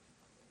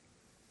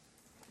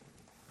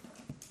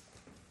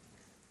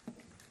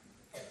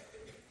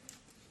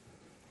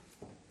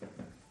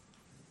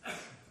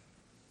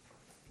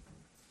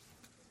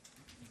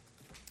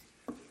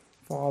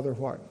 Father,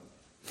 what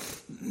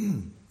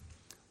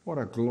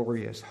a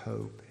glorious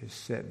hope is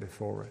set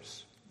before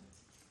us.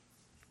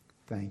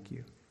 Thank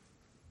you.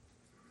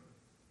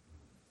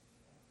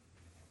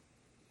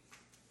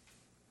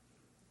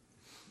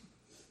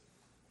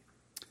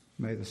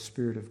 May the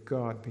Spirit of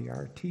God be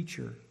our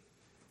teacher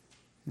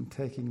in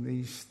taking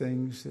these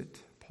things that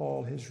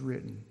Paul has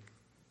written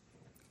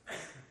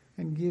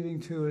and giving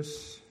to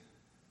us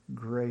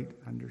great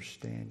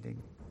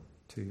understanding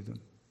to them.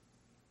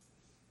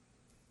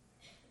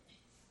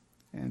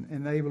 And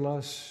enable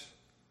us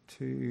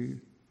to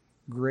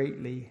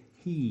greatly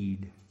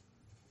heed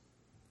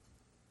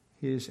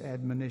his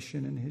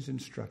admonition and his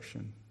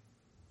instruction.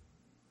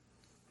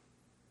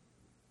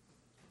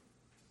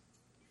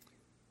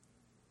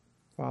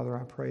 Father,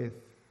 I pray if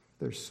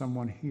there's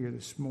someone here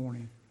this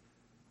morning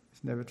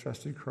who's never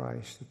trusted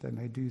Christ, that they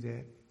may do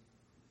that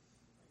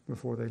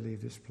before they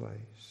leave this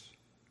place.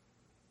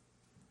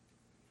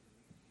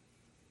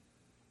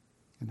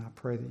 And I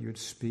pray that you would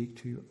speak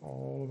to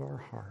all of our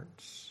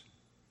hearts.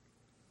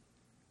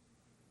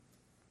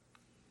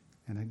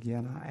 And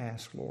again, I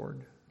ask,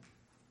 Lord,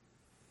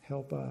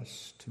 help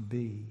us to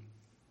be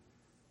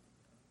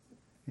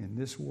in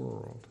this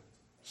world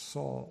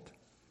salt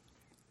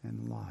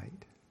and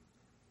light,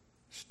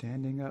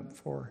 standing up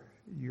for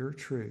your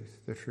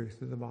truth, the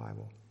truth of the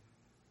Bible,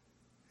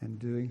 and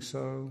doing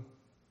so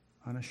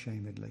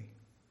unashamedly.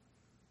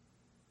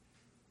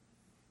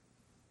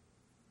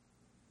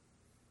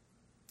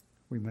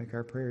 We make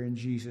our prayer in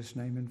Jesus'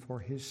 name and for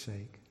his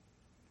sake.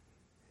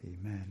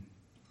 Amen.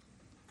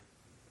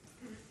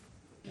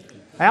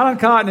 Alan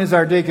Cotton is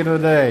our deacon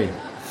of the day.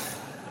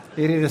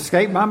 It had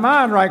escaped my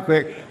mind right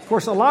quick. Of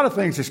course, a lot of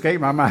things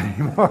escape my mind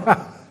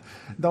anymore.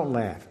 Don't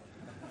laugh.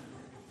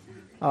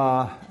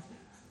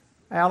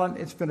 Alan,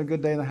 it's been a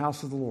good day in the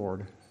house of the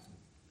Lord.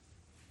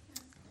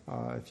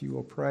 If you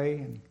will pray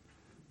and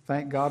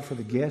thank God for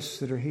the guests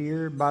that are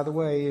here. By the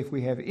way, if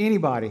we have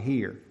anybody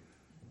here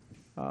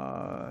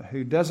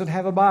who doesn't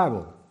have a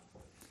Bible,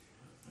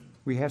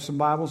 we have some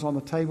Bibles on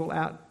the table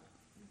out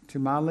to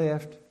my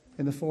left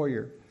in the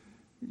foyer.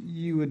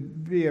 You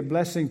would be a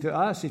blessing to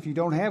us if you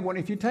don't have one,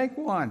 if you take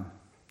one.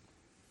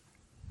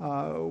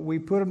 We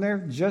put them there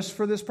just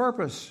for this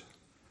purpose.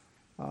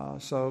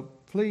 So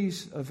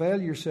please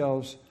avail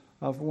yourselves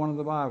of one of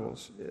the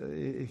Bibles.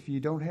 If you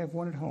don't have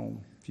one at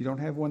home, if you don't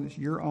have one that's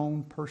your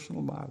own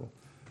personal Bible,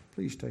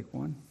 please take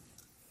one.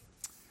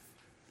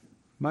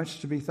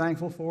 Much to be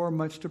thankful for,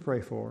 much to pray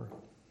for.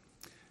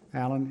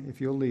 Alan, if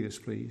you'll lead us,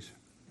 please.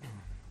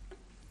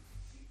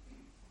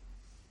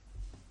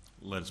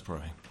 Let us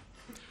pray.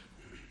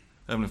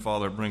 Heavenly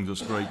Father, it brings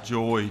us great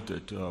joy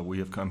that we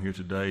have come here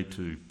today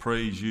to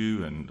praise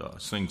you and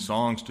sing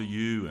songs to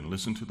you and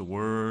listen to the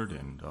Word.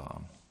 And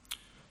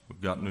we've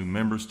got new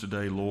members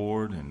today,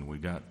 Lord, and we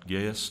got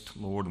guests,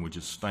 Lord, and we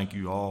just thank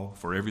you all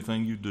for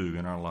everything you do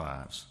in our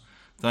lives.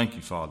 Thank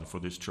you, Father, for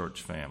this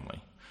church family.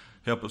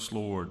 Help us,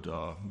 Lord.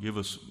 Give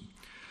us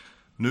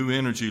new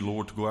energy,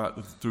 Lord, to go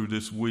out through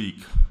this week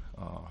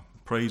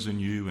praising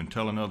you and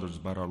telling others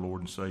about our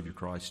Lord and Savior,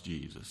 Christ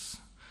Jesus.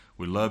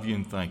 We love you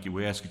and thank you.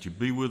 We ask that you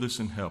be with us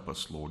and help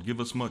us, Lord. Give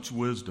us much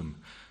wisdom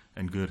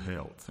and good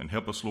health. And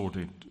help us, Lord,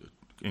 to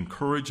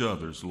encourage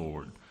others,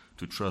 Lord,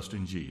 to trust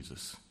in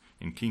Jesus.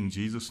 In King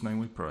Jesus' name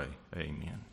we pray. Amen.